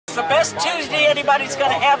It's the best Tuesday anybody's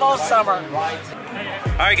going to have all summer.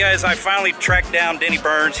 Alright guys, I finally tracked down Denny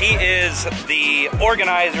Burns. He is the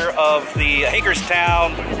organizer of the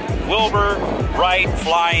Hagerstown Wilbur Wright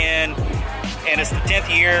Fly-In, and it's the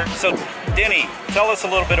 10th year. So Denny, tell us a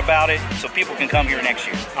little bit about it so people can come here next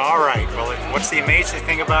year. All right, well, what's the amazing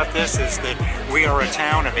thing about this is that we are a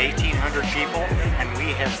town of 1,800 people and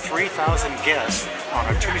we have 3,000 guests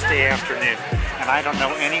on a Tuesday afternoon. And I don't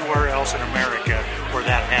know anywhere else in America where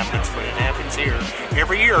that happens, but it happens here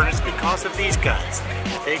every year, and it's because of these guys.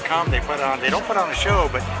 They come, they don't put on a show,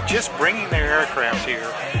 but just bringing their aircraft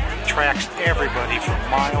here attracts everybody from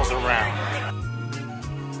miles around.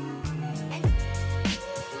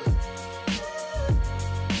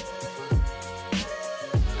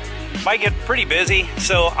 Might get pretty busy,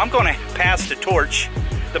 so I'm going to pass the torch,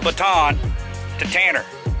 the baton, to Tanner.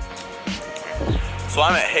 So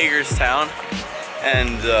I'm at Hagerstown,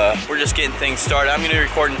 and we're just getting things started. I'm going to be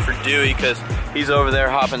recording for Dewey because he's over there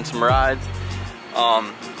hopping some rides.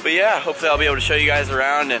 But yeah, hopefully I'll be able to show you guys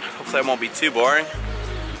around, and hopefully I won't be too boring.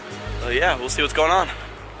 So yeah, we'll see what's going on.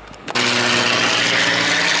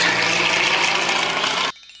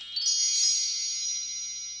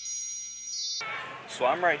 So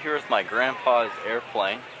I'm right here with my grandpa's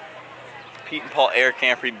airplane. Pete and Paul Air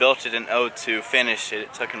Camper. He built it in '02, finished it.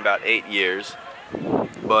 It took him about 8 years.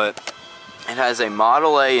 But it has a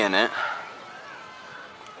Model A in it.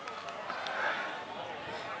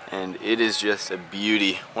 And it is just a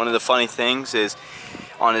beauty. One of the funny things is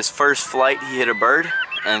on his first flight he hit a bird,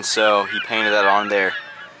 and so he painted that on there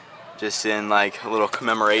just in like a little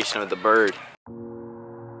commemoration of the bird.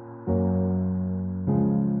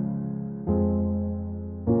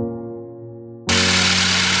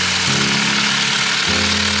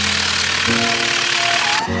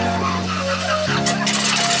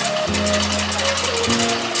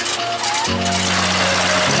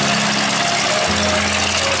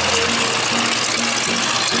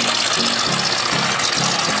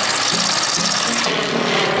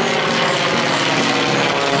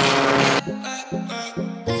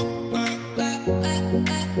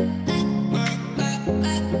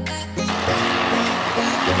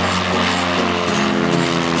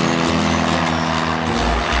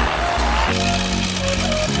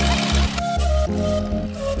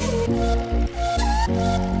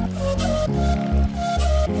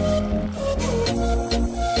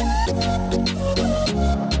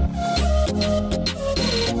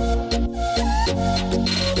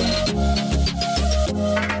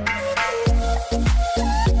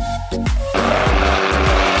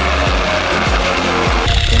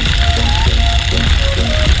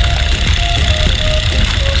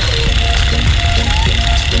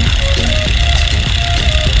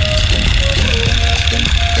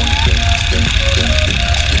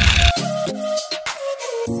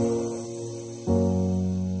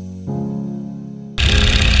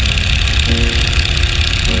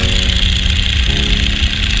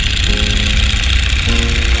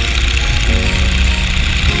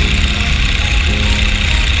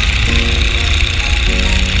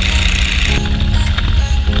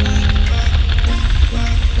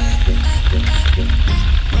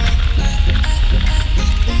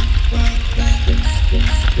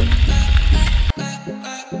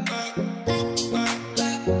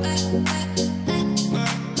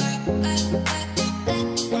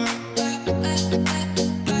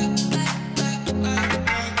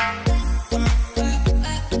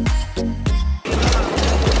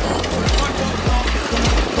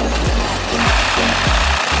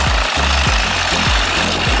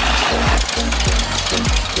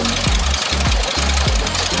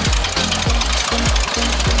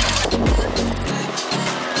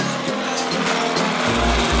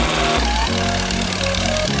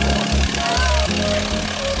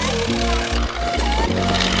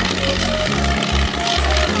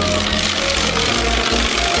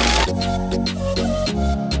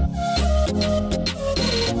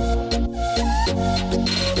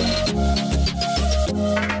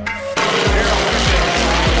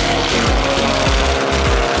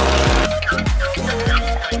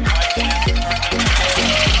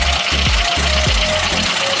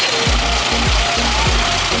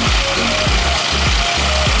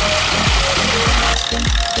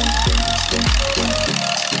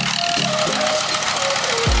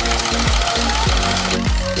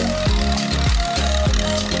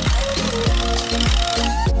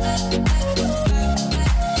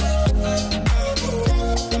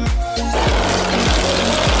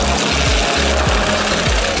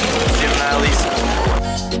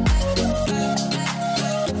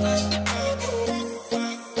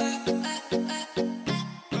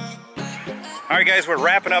 guys, we're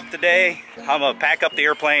wrapping up today. I'm gonna pack up the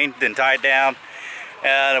airplane, then tie it down.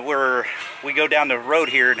 And we go down the road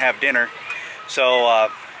here and have dinner. So I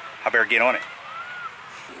better get on it.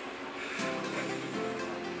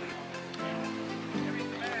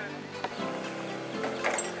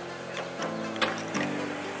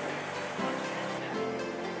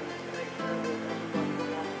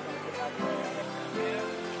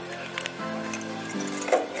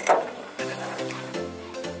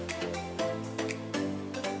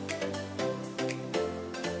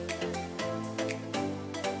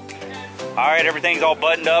 All right, everything's all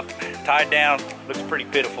buttoned up, tied down. Looks pretty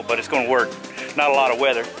pitiful, but it's gonna work. Not a lot of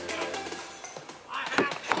weather. All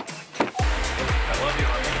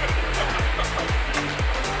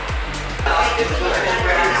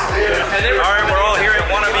right, we're all here at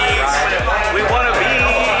Wannabe's. We wanna be.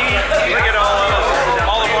 Look at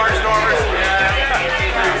all the Barnstormers.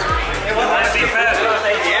 It wanna be fast.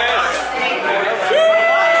 Yes.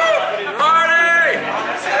 Party!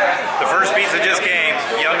 The first pizza just came.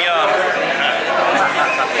 Yum yum.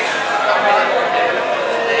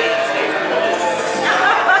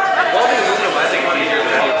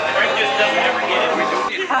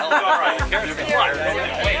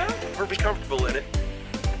 Be comfortable in it.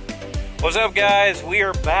 What's up, guys? We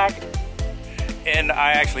are back, and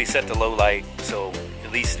I actually set the low light, so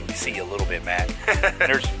at least we see a little bit, Matt.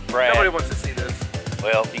 There's Brad. Nobody wants to see this.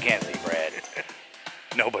 Well, you can't see Brad.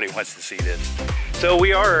 Nobody wants to see this. So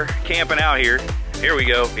we are camping out here. Here we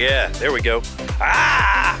go. Yeah, there we go.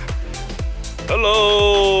 Ah!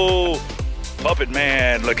 Hello, Puppet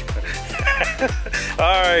Man. Look.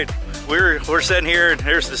 All right, we're sitting here, and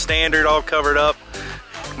here's the standard all covered up.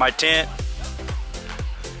 My tent.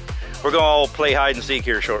 We're gonna all play hide and seek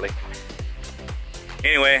here shortly.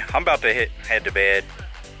 Anyway, I'm about to head to bed.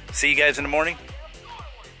 See you guys in the morning.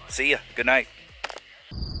 See ya. Good night.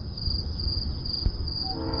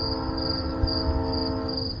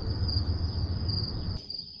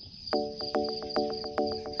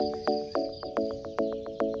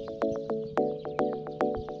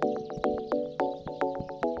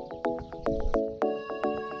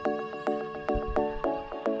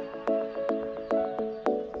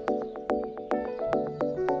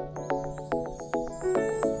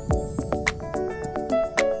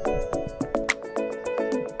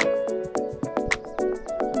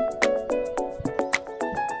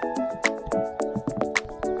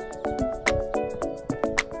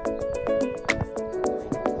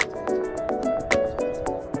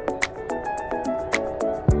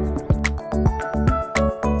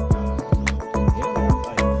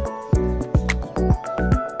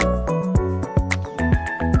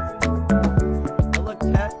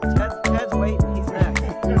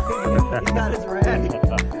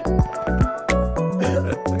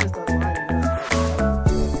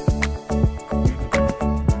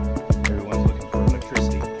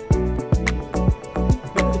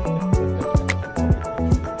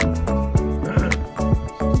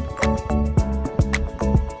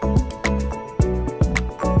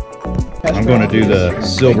 I'm going to do the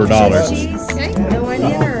silver dollar.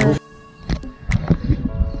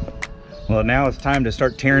 Well, now it's time to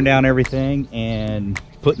start tearing down everything and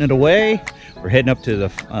putting it away. We're heading up to the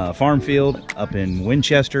farm field up in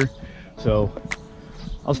Winchester. So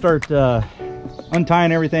I'll start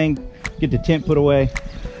untying everything, get the tent put away.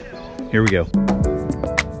 Here we go.